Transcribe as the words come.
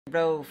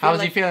Bro,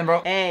 how's he feeling,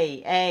 bro?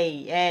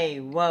 Hey,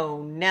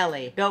 whoa,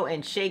 Nelly. Go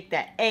and shake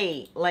that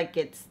A like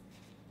it's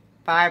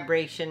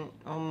vibration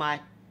on my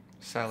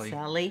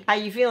Sally. How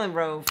you feeling,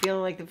 bro?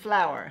 Feeling like the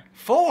flower?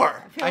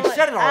 4. I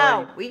said it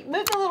already. Ow, we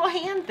moved the little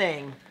hand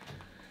thing.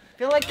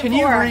 Feel like the Can 4.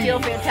 you I read? feel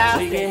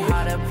fantastic. We get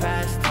how to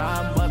pass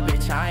time, but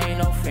bitch, I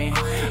ain't no fiend.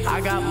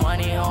 I got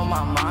money on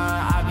my mind,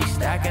 I be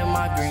stacking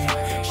my green.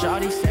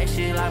 Shawty say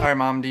she like. Alright,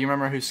 Mom, do you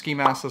remember who Ski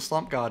Mask the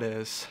Slump God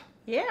is?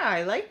 Yeah,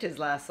 I liked his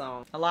last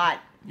song a lot.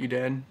 You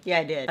did? Yeah,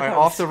 I did. Alright,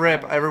 off the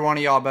rip, every one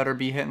of y'all better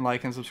be hitting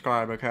like and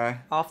subscribe, okay?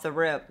 Off the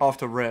rip. Off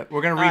the rip.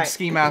 We're gonna read right.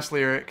 Ski Mask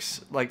lyrics,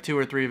 like 2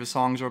 or 3 of his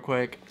songs real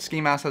quick. Ski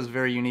Mask has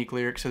very unique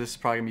lyrics, so this is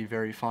probably gonna be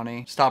very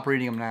funny. Stop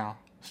reading them now.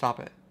 Stop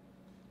it.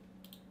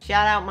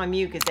 Shout out my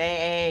mucus,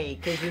 AA,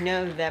 because you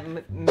know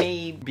that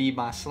may Be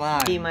my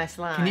slime. be my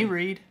slime. Can you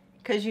read?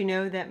 Because you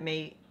know that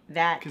may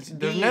that Because be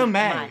there's no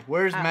May. my-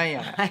 Where's May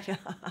at?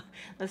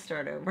 Let's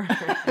start over.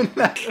 I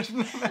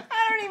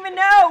don't even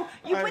know.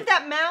 You Alright. put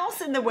that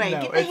mouse in the way.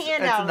 No, Get the it's-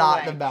 hand it's out of not the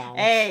way. the mouse.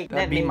 Hey,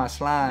 That be my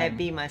slime. That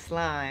be my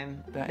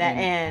slime. That That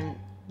and- and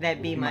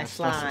that be my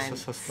slime.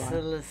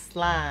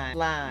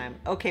 Slime.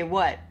 Okay,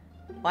 what?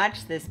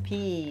 Watch this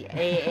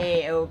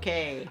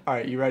P-A-A-OK.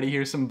 Alright, you ready?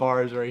 Here's some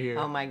bars right here.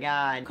 Oh my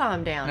god.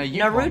 Calm down. No,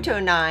 you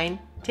Naruto 9,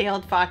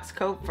 tailed fox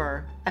coat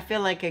fur. I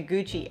feel like a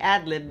Gucci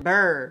ad-lib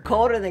burr.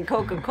 Colder than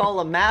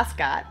Coca-Cola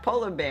mascot,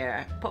 polar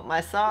bear. Put my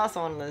sauce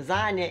on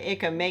lasagna, it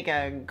can make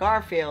a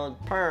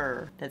Garfield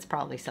purr. That's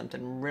probably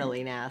something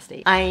really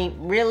nasty. I ain't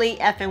really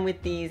effing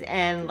with these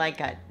and like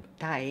a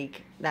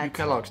dyke. You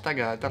Kellogg's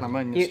Tiger, tell them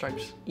onion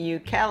stripes. You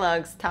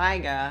Kellogg's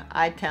Tiger,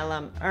 I tell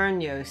them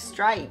earn your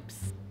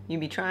stripes. You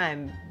be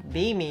trying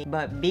be me,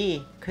 but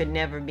B could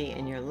never be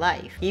in your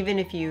life. Even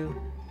if you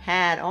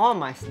had all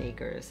my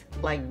sneakers,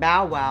 like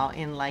Bow Wow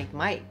and like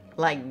Mike.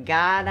 Like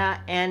gotta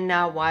and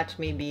now watch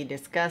me be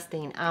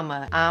disgusting.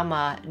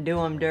 I'ma do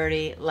 'em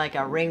dirty like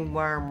a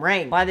ringworm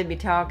ring. Why they be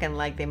talking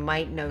like they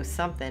might know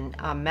something?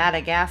 I'm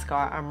Madagascar,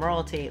 I'm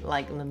royalty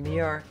like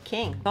Lemur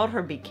King. Told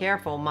her be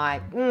careful,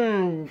 my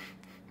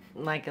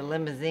like a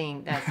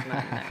limousine. That's not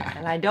nice.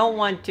 And I don't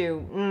want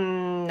to.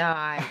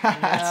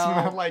 That's No.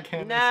 not like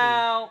Hennessy.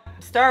 No.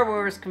 Star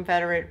Wars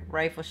Confederate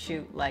rifle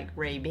shoot like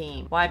Ray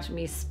Beam. Watch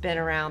me spin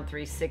around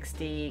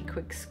 360,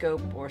 quick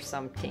scope or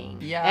something.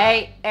 Yeah.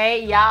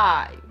 Hey,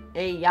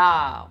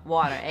 yeah.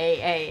 Water.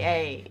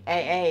 Hey.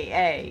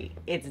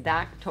 It's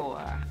Dr.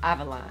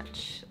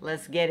 Avalanche.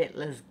 Let's get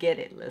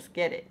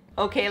it.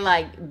 Okay,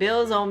 like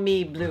bills on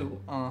me blue.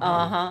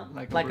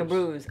 Like a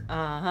bruise.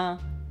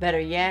 Better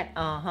yet,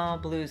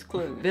 Blues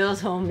Clues.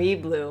 Bills on me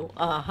blue,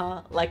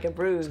 like a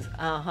bruise,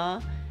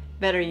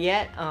 Better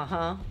yet,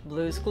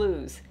 Blues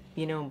Clues.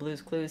 You know in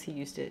Blues Clues he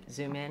used to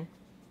zoom in.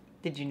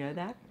 Did you know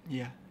that?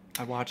 Yeah,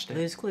 I watched it.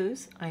 Blues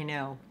Clues? I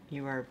know,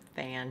 you are a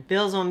fan.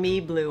 Bills on me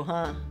blue,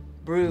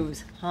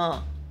 bruise,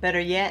 Better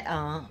yet,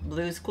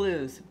 Blues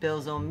Clues.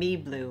 Bills on me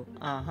blue,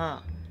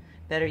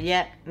 Better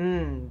yet,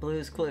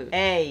 Blues Clues.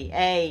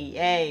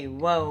 Hey,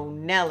 whoa,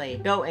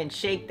 Nelly. Go and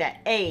shake that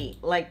A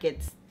like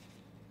it's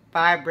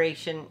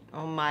vibration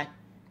on my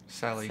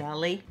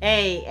Sally.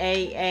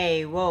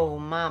 Hey, whoa,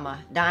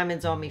 mama.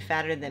 Diamonds on me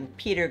fatter than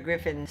Peter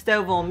Griffin.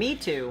 Stove on me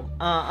too.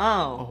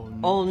 Oh, no.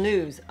 Old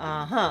news.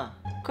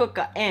 Cook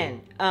a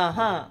N.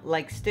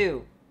 Like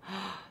stew.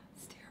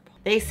 It's terrible.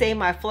 They say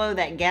my flow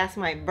that gas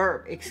might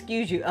burp.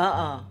 Excuse you.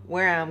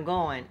 Where I'm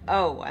going.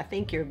 Oh, I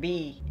think you're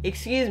B.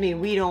 Excuse me,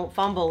 we don't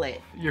fumble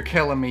it. You're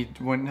killing me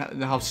when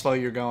how slow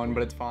you're going,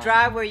 but it's fine.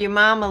 Drive where your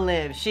mama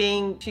lives.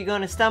 She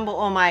gonna stumble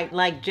on my,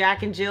 like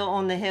Jack and Jill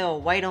on the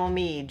hill. White on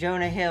me,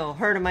 Jonah Hill.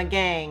 Heard of my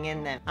gang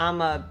and then I'm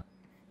a...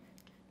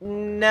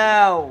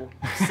 No.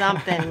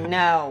 Something,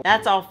 no.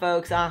 That's all,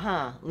 folks.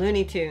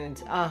 Looney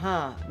Tunes.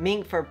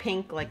 Mink for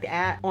pink like the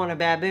at on a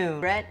baboon.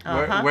 Regret.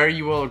 Where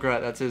you will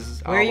regret. That's his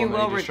Where you album that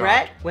will he just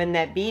regret dropped. when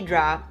that B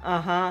drop.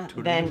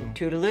 Then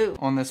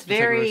toodaloo. On this It's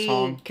particular very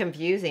song.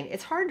 confusing.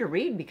 It's hard to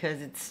read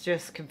because it's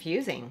just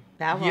confusing.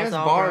 That He has was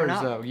all grown bars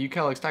up. though. You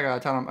Kellogg's Tiger, I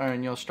tell them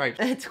earn your stripes.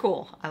 It's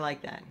cool. I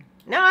like that.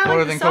 No, I Colder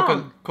like than the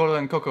song. colder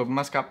than cocoa,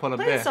 mascot pull a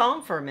Play the bear.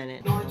 song for a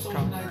minute.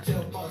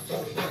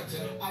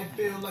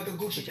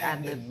 Which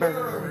add the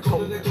bird,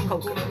 cocoa,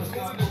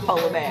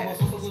 polar bear.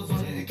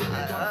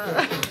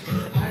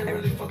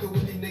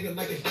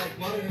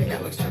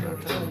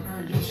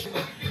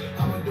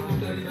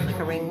 Like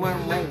a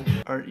ringworm ring.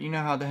 Or you know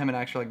how him and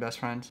X are like best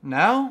friends?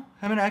 No?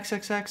 Him and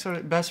XXX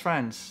are best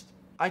friends.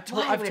 I've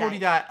told you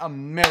that a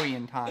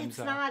million times. It's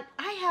though. not.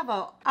 I have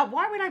a.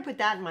 Why would I put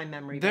that in my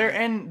memory? They're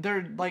bank?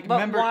 they're like But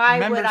members.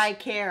 why would I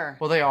care?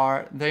 Well, they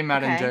are. They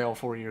met in Okay. jail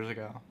 4 years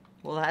ago.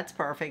 Well, that's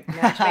perfect.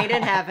 Match made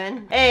in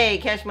heaven. Hey,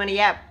 cash money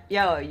app.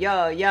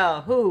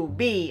 Yo. Who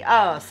be?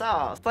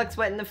 Sauce. Flex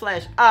sweat in the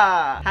flesh.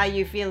 How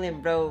you feeling,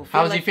 bro?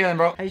 How's he feeling,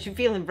 bro? How's you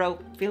feeling, bro?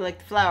 Feel like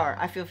the flower.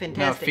 I feel No,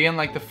 fantastic. feeling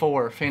like the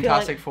 4.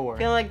 Fantastic 4.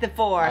 Feel like the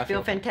 4. I feel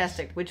feel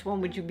fantastic. Which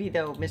one would you be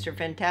though, Mr.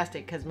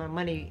 Fantastic? Cause my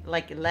money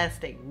like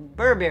elastic.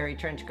 Burberry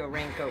trench coat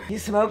raincoat. You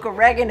smoke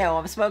oregano.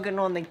 I'm smoking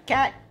on the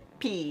cat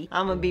pee.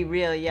 I'm gonna be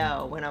real,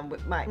 yo, when I'm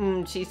with my,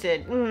 she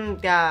said,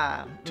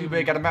 God. Too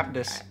big, gotta map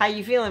this. How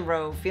you feeling,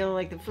 bro? Feeling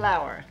like the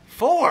flower?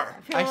 4.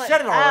 I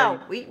said it already.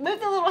 Ow, we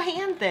moved the little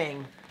hand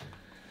thing.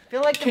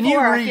 Feel like the Can you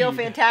 4, I read? feel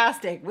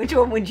fantastic. Which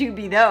one would you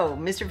be though?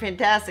 Mr.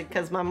 Fantastic,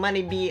 cause my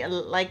money be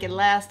like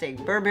elastic.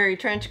 Burberry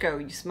trench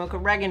coat, you smoke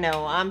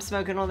oregano, I'm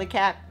smoking on the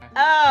cap.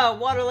 Oh,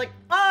 water like,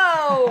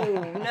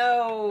 oh,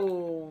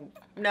 no,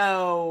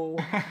 no,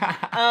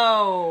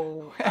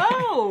 oh.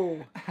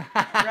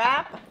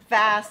 Rap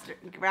faster,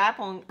 rap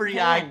on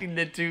Reacting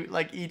to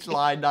like each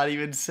line, not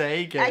even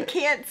saying it. I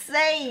can't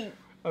say.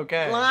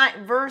 Okay.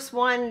 Verse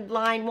 1,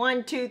 line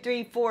 1, 2,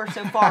 3, 4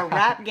 so far.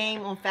 Rap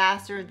game on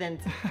faster than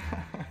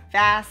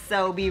fast,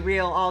 so be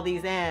real, all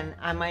these end.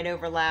 I might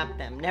overlap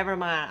them. Never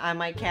mind, I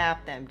might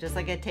cap them. Just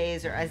like a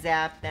taser, I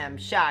zap them.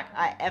 Shock,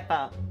 I F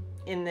up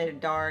in the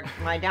dark.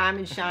 My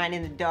diamonds shine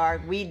in the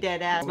dark. We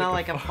dead ass, smell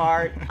like a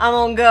fart. I'm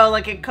gonna go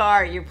like a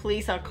cart. Your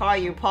police, I'll call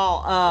you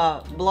Paul.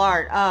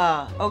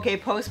 Blart, okay,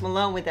 Post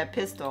Malone with that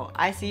pistol.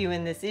 I see you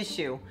in this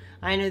issue.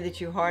 I know that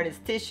you hard as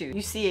tissue.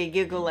 You see a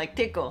giggle like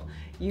tickle.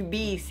 You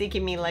be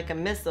seeking me like a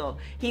missile.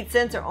 Heat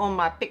sensor on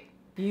my pick.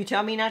 You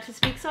tell me not to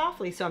speak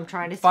softly, so I'm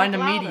trying to speak Find a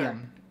louder.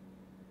 medium.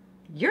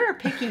 You're a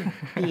picky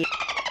bitch.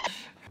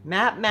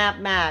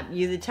 Map.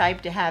 You the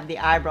type to have the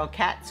eyebrow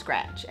cat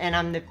scratch. And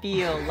I'm the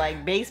feel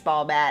like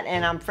baseball bat.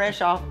 And I'm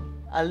fresh off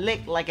a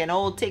lick like an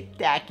old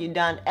tic-tac. You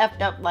done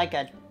effed up like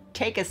a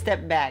take a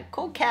step back.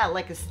 Cool cat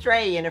like a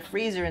stray in a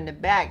freezer in the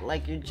back.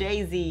 Like your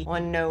Jay-Z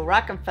on no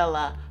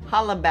Rockefeller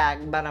holla back.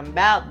 But I'm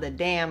about the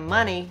damn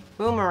money.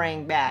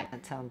 Boomerang back.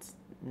 That sounds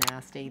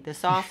nasty. The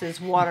sauce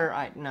is water.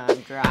 No, I'm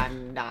dry.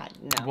 I'm not.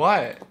 No.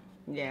 What?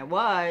 Yeah,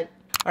 what?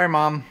 All right,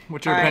 Mom.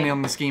 What's your All right. opinion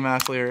on the ski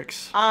mask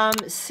lyrics?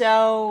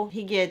 So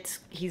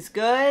he's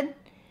good,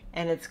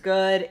 and it's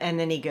good, and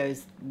then he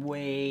goes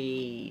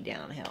way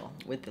downhill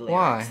with the lyrics.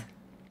 Why?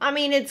 I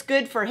mean, it's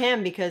good for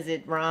him because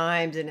it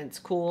rhymes and it's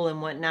cool and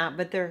whatnot,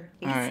 but it's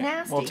All right.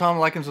 nasty. Well, tell them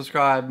like and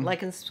subscribe.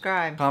 Like and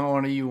subscribe. Comment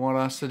what you want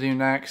us to do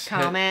next. Hit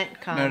Comment.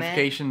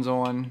 notifications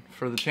on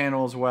for the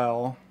channel as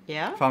well.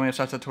 Yeah. Follow me on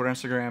Snapchat, Twitter,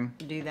 Instagram.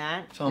 Do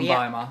that. Tell them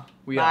bye, Ma.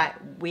 We out.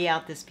 We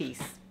out this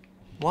piece.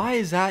 Why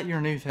is that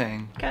your new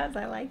thing? Because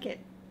I like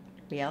it.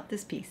 We out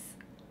this piece.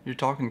 You're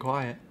talking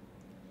quiet.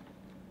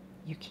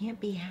 You can't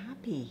be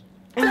happy.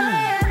 The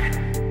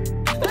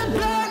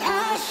black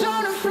ash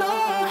on the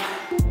floor.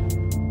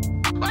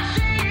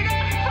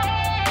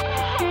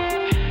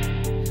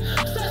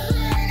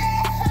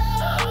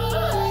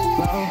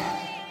 Blow,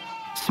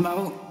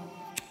 smoke,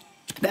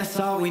 that's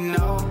all we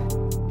know.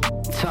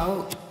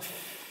 Tote.